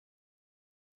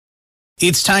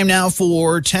It's time now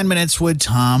for 10 Minutes with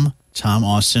Tom. Tom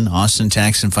Austin, Austin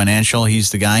Tax and Financial.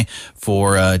 He's the guy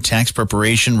for tax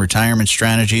preparation, retirement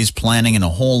strategies, planning, and a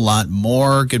whole lot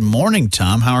more. Good morning,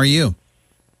 Tom. How are you?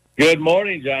 Good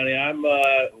morning, Johnny. I'm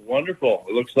wonderful.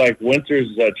 It looks like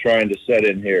winter's trying to set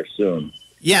in here soon.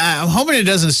 Yeah, I'm hoping it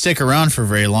doesn't stick around for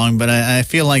very long, but I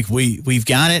feel like we've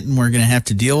got it and we're going to have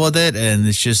to deal with it, and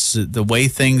it's just the way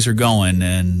things are going,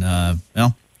 and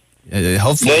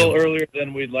hopefully... A little earlier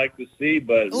than we'd like to see,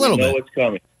 but we know it's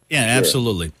coming. Yeah, sure.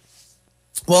 Absolutely.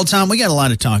 Well, Tom, we got a lot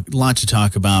to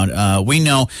talk about. We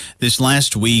know this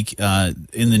last week in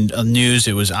the news,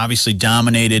 it was obviously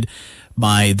dominated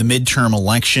by the midterm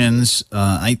elections.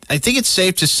 I think it's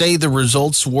safe to say the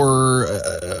results were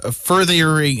a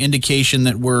further indication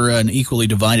that we're an equally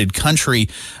divided country.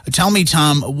 Tell me,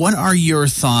 Tom, what are your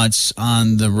thoughts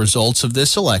on the results of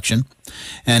this election,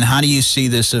 and how do you see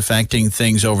this affecting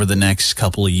things over the next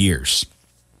couple of years?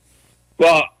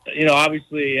 Well,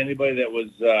 obviously anybody that was,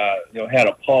 had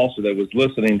a pulse or that was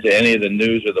listening to any of the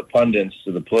news or the pundits,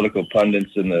 or the political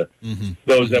pundits and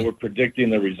those that were predicting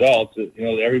the results,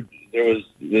 there was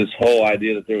this whole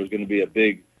idea that there was going to be a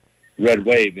big red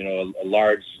wave, a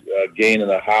large gain in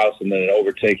the House and then an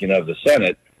overtaking of the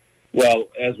Senate. Well,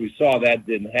 as we saw, that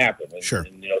didn't happen. Sure.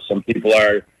 And some people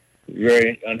are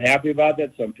very unhappy about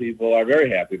that. Some people are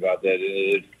very happy about that.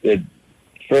 It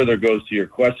further goes to your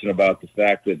question about the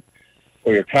fact that,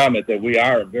 or your comment that we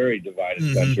are a very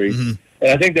divided country. And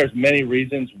I think there's many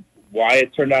reasons why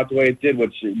it turned out the way it did,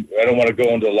 which I don't want to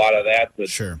go into a lot of that, but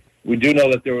sure. We do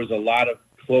know that there was a lot of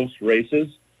close races,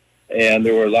 and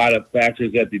there were a lot of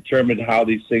factors that determined how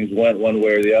these things went one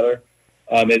way or the other.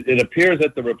 It appears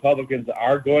that the Republicans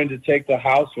are going to take the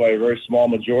House by a very small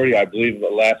majority. I believe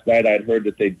that last night I'd heard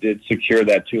that they did secure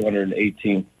that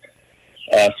 218th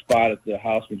spot at the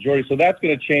House majority. So that's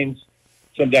going to change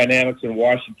some dynamics in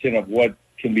Washington of what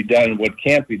can be done and what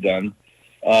can't be done.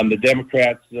 The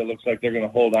Democrats, it looks like they're going to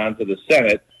hold on to the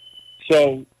Senate.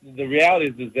 So the reality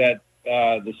is that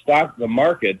the stock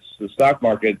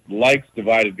market likes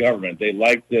divided government. They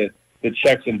like the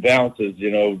checks and balances,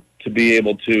 to be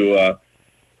able to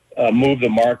move the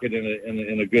market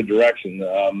in a good direction.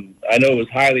 I know it was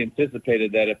highly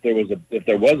anticipated that if there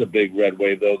was a big red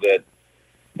wave, though, that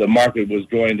the market was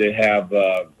going to have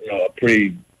a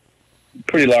pretty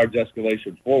large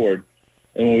escalation forward.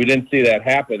 And when we didn't see that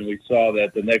happen, we saw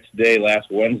that the next day, last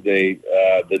Wednesday,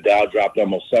 the Dow dropped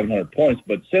almost 700 points.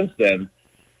 But since then,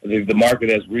 the market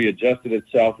has readjusted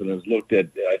itself and has looked at,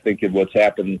 I think, at what's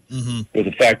happened with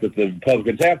the fact that the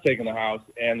Republicans have taken the House,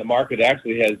 and the market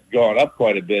actually has gone up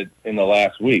quite a bit in the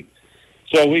last week.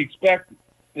 So we expect,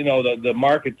 the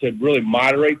market to really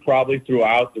moderate probably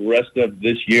throughout the rest of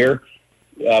this year.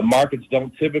 Markets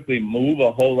don't typically move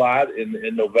a whole lot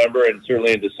in November and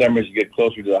certainly in December as you get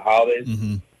closer to the holidays,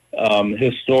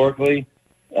 historically.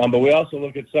 But we also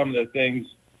look at some of the things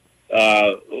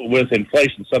with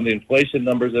inflation. Some of the inflation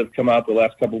numbers that have come out the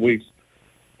last couple of weeks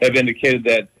have indicated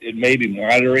that it may be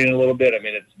moderating a little bit. I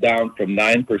mean, it's down from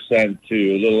 9% to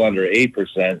a little under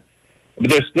 8%. But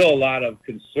there's still a lot of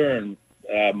concern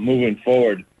moving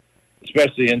forward,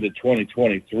 especially into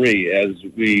 2023, as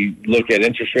we look at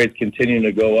interest rates continuing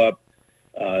to go up.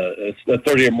 The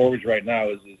 30-year mortgage right now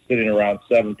is sitting around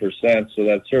 7%, so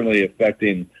that's certainly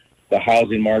affecting the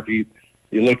housing market.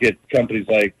 You look at companies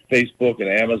like Facebook and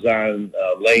Amazon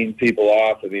laying people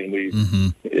off. I mean,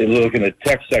 we're looking at the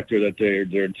tech sector that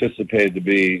they're anticipated to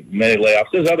be many layoffs.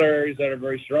 There's other areas that are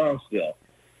very strong still,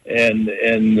 and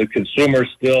the consumer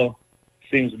still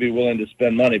seems to be willing to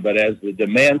spend money. But as the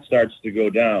demand starts to go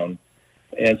down,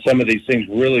 and some of these things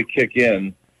really kick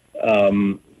in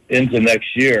into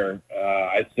next year,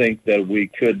 I think that we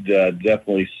could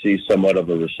definitely see somewhat of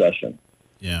a recession.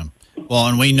 Yeah. Well,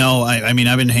 and we know, I mean,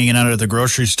 I've been hanging out at the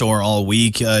grocery store all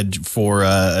week for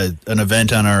an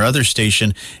event on our other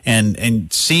station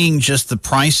and seeing just the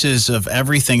prices of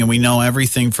everything. And we know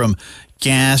everything from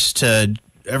gas to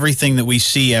everything that we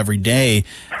see every day.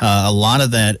 A lot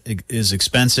of that is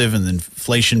expensive, and the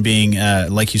inflation being,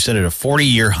 like you said, at a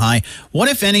 40-year high. What,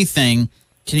 if anything,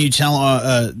 can you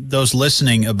tell those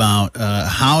listening about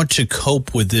how to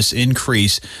cope with this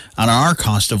increase on our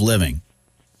cost of living?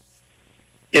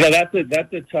 That's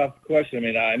a tough question.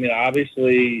 I mean,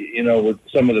 obviously, with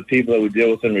some of the people that we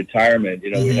deal with in retirement,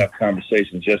 we have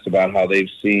conversations just about how they've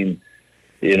seen,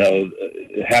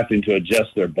 having to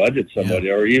adjust their budget somewhat,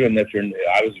 or even if you're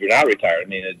not retired. I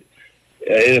mean,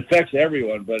 it affects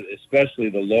everyone, but especially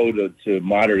the low to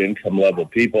moderate income level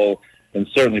people, and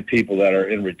certainly people that are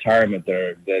in retirement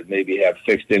that maybe have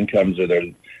fixed incomes or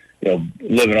they're,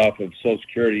 living off of Social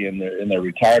Security and their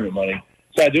retirement money.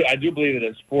 So I do believe that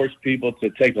it's forced people to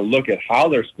take a look at how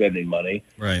they're spending money,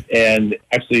 right, and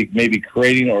actually maybe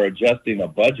creating or adjusting a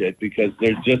budget, because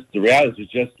the reality is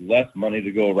there's just less money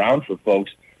to go around for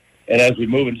folks. And as we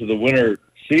move into the winter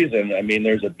season, I mean,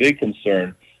 there's a big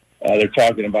concern. They're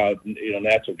talking about,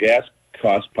 natural gas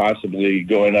costs possibly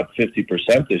going up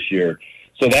 50% this year.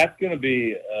 So that's going to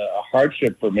be a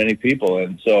hardship for many people.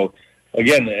 And so,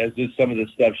 again, as some of this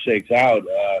stuff shakes out,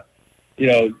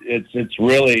 it's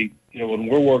really, when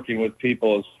we're working with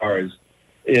people as far as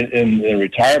in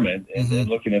retirement and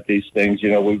looking at these things,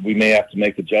 we may have to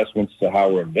make adjustments to how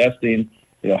we're investing,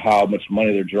 how much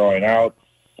money they're drawing out.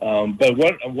 But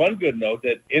one good note,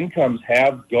 that incomes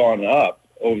have gone up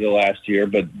over the last year,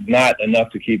 but not enough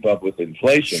to keep up with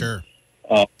inflation. Sure.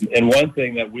 And one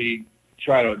thing that we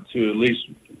try to at least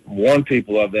warn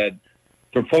people of, that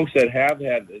for folks that have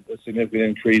had a significant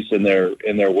increase in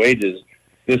their wages,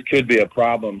 this could be a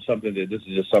problem. This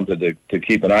is just something to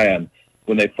keep an eye on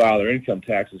when they file their income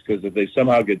taxes, because if they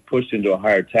somehow get pushed into a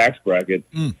higher tax bracket,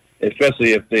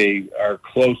 especially if they are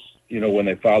close, when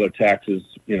they file their taxes,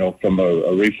 from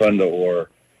a refund or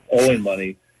owing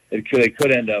money, they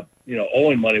could end up,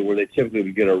 owing money where they typically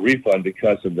would get a refund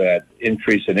because of that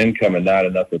increase in income and not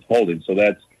enough withholding. So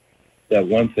that's that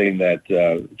one thing that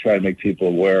try to make people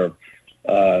aware of.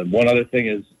 One other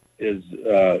thing is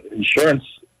insurance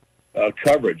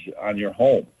coverage on your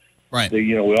home. Right.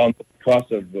 We all know the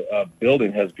cost of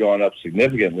building has gone up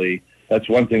significantly. That's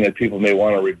one thing that people may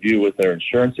want to review with their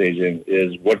insurance agent,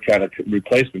 is what kind of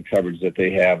replacement coverage that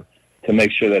they have, to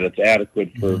make sure that it's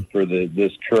adequate for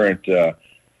this current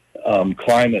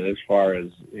climate as far as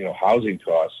housing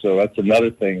costs. So that's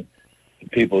another thing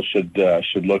people should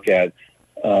look at.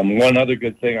 One other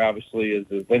good thing, obviously, is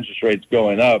with interest rates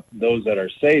going up, those that are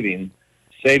savings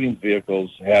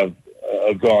vehicles have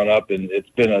gone up, and it's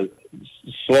been a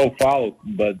slow follow,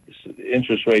 but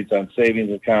interest rates on savings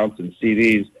accounts and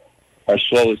CDs are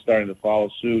slowly starting to follow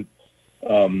suit.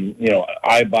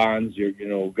 I-bonds,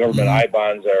 government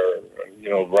I-bonds are,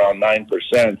 around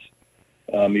 9%.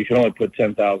 You can only put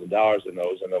 $10,000 in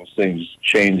those, and those things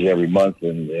change every month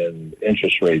in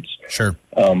interest rates. Sure.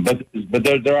 But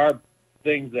there are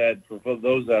things that for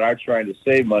those that are trying to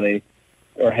save money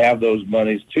or have those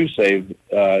monies to save,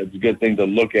 it's a good thing to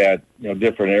look at,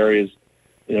 different areas.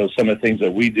 Some of the things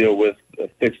that we deal with,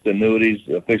 fixed annuities.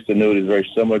 A fixed annuity is very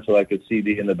similar to like a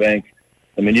CD in the bank.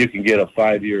 I mean, you can get a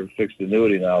 5-year fixed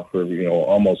annuity now for,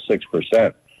 almost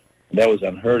 6%. That was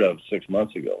unheard of 6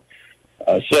 months ago.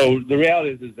 So the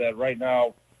reality is that right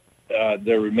now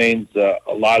there remains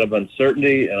a lot of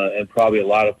uncertainty and probably a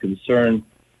lot of concern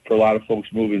for a lot of folks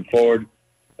moving forward.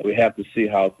 We have to see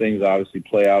how things obviously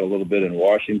play out a little bit in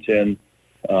Washington.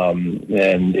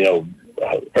 And,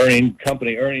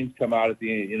 company earnings come out at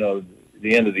the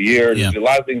end of the year. Yeah. There's a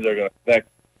lot of things that are going to affect,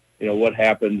 what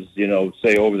happens,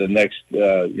 say over the next,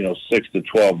 6 to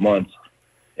 12 months.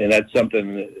 And that's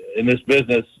something in this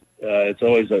business, there's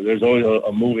always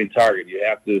a moving target. You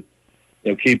have to,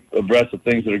 keep abreast of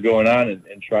things that are going on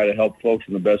and try to help folks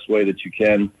in the best way that you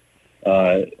can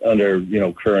under,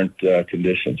 current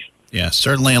conditions. Yeah,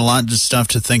 certainly a lot of stuff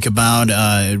to think about,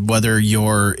 whether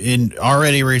you're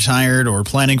already retired or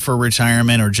planning for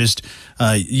retirement, or just,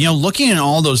 looking at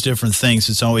all those different things.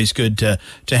 It's always good to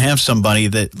have somebody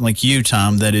that, like you,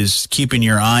 Tom, that is keeping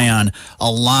your eye on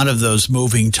a lot of those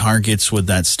moving targets with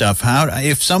that stuff.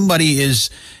 If somebody is,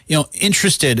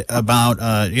 interested about,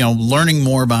 learning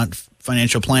more about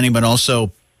financial planning, but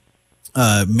also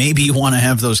maybe you want to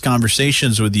have those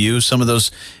conversations with you, some of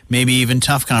those maybe even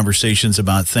tough conversations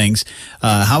about things.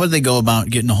 How would they go about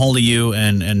getting a hold of you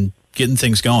and getting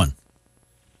things going?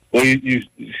 Well, you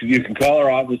can call our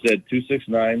office at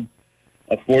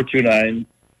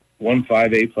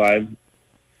 269-429-1585,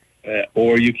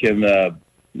 or you can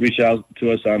reach out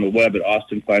to us on the web at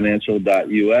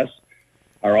austinfinancial.us.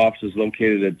 Our office is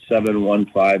located at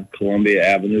 715 Columbia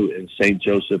Avenue in St.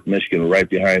 Joseph, Michigan, right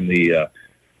behind the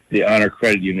Honor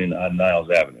Credit Union on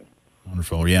Niles Avenue.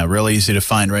 Wonderful. Yeah, really easy to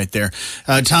find right there.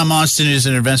 Tom Austin is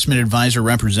an investment advisor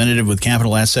representative with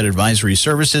Capital Asset Advisory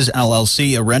Services,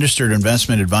 LLC, a registered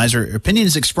investment advisor.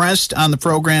 Opinions expressed on the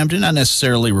program do not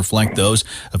necessarily reflect those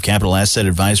of Capital Asset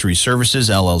Advisory Services,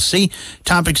 LLC.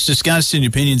 Topics discussed and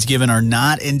opinions given are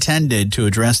not intended to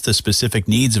address the specific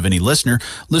needs of any listener.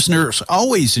 Listeners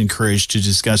always encouraged to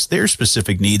discuss their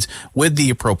specific needs with the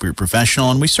appropriate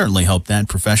professional, and we certainly hope that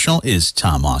professional is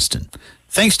Tom Austin.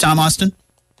 Thanks, Tom Austin.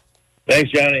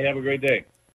 Thanks, Johnny. Have a great day.